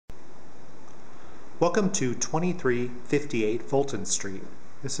Welcome to 2358 Fulton Street.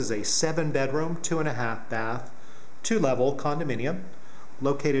 This is a 7-bedroom, 2.5 bath, 2-level condominium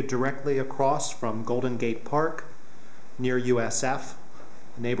located directly across from Golden Gate Park near USF.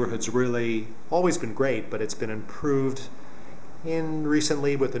 The neighborhood's really always been great, but it's been improved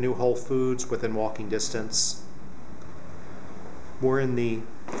recently with the new Whole Foods within walking distance. We're in the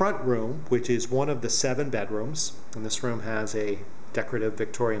front room, which is one of the 7 bedrooms, and this room has a decorative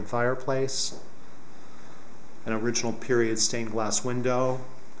Victorian fireplace, an original period stained glass window.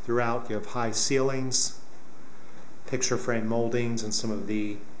 Throughout you have high ceilings, picture frame moldings, and some of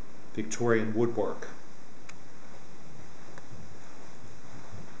the Victorian woodwork.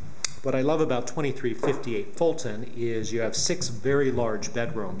 What I love about 2358 Fulton is you have 6 very large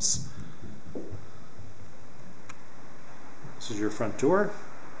bedrooms. This is your front door.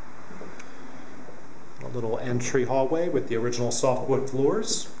 A little entry hallway with the original softwood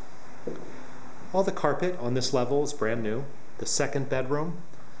floors. All the carpet on this level is brand new. The second bedroom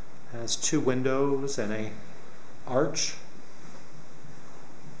has 2 windows and an arch.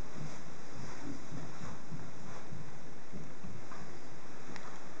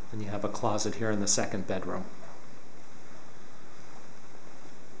 And you have a closet here in the second bedroom.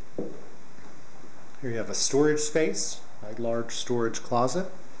 Here you have a storage space, a large storage closet.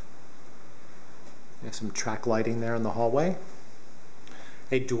 There's some track lighting there in the hallway.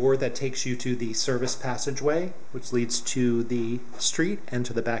 A door that takes you to the service passageway, which leads to the street and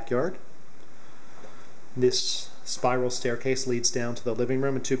to the backyard. This spiral staircase leads down to the living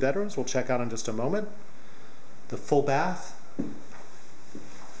room and 2 bedrooms. We'll check out in just a moment. The full bath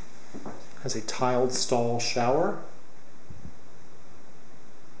has a tiled stall shower.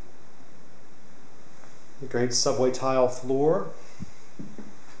 A great subway tile floor.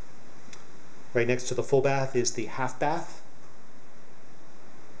 Right next to the full bath is the half bath.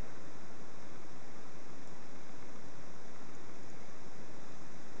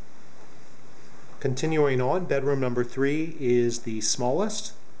 Continuing on, bedroom number 3 is the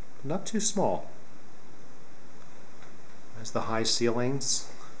smallest, not too small. There's the high ceilings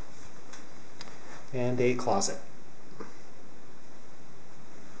and a closet.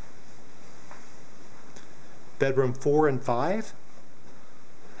 Bedroom 4 and 5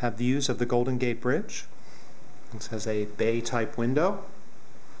 have views of the Golden Gate Bridge. This has a bay type window.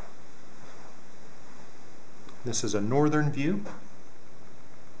 This is a northern view.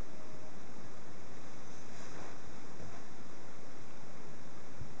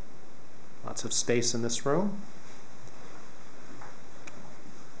 Lots of space in this room.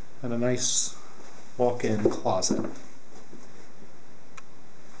 And a nice walk-in closet.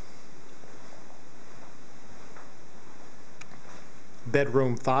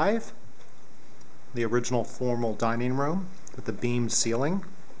 Bedroom 5, the original formal dining room with the beamed ceiling.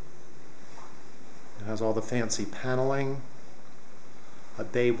 It has all the fancy paneling, a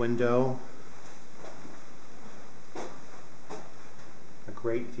bay window, a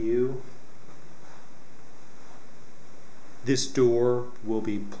great view. This door will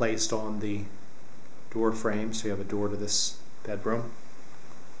be placed on the door frame, so you have a door to this bedroom.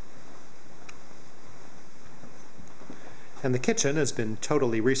 And the kitchen has been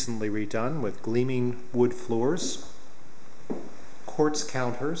totally recently redone with gleaming wood floors, quartz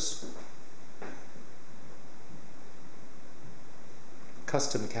counters,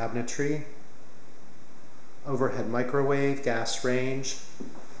 custom cabinetry, overhead microwave, gas range,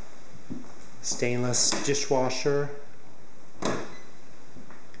 stainless dishwasher,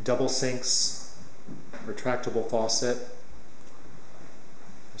 double sinks, retractable faucet.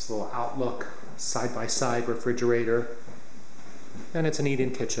 There's a little outlook, side-by-side refrigerator, and it's an eat-in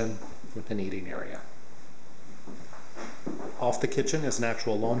kitchen with an eating area. Off the kitchen is an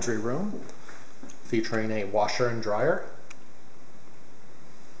actual laundry room featuring a washer and dryer.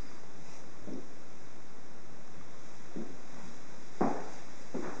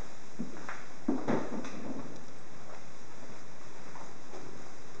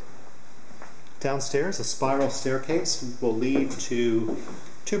 Downstairs, a spiral staircase will lead to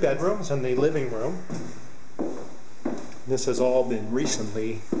 2 bedrooms and the living room. This has all been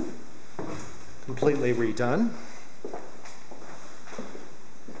recently completely redone.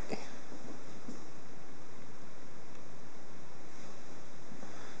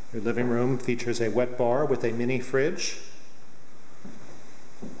 Your living room features a wet bar with a mini fridge.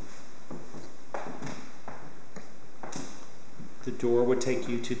 The door would take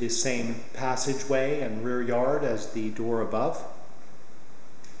you to the same passageway and rear yard as the door above.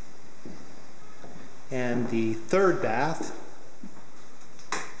 And the third bath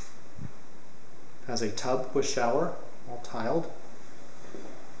has a tub with shower, all tiled.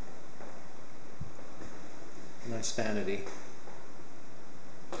 Nice vanity.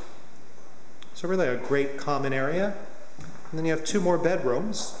 So really a great common area. And then you have 2 more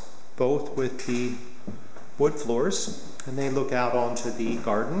bedrooms, both with the wood floors, and they look out onto the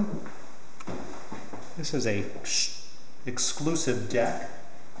garden. This is a exclusive deck.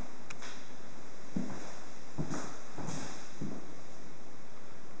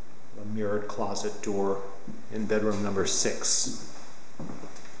 A mirrored closet door in bedroom number 6.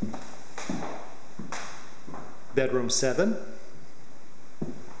 Bedroom 7.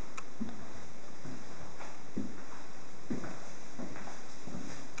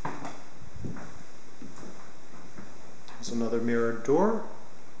 There's another mirrored door.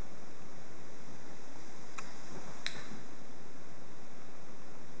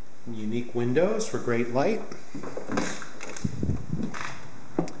 Unique windows for great light.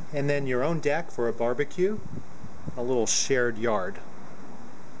 And then your own deck for a barbecue, a little shared yard.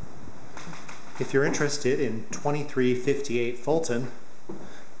 If you're interested in 2358 Fulton,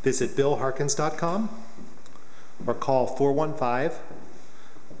 visit billharkins.com or call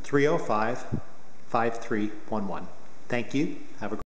 415-305-5311. Thank you. Have a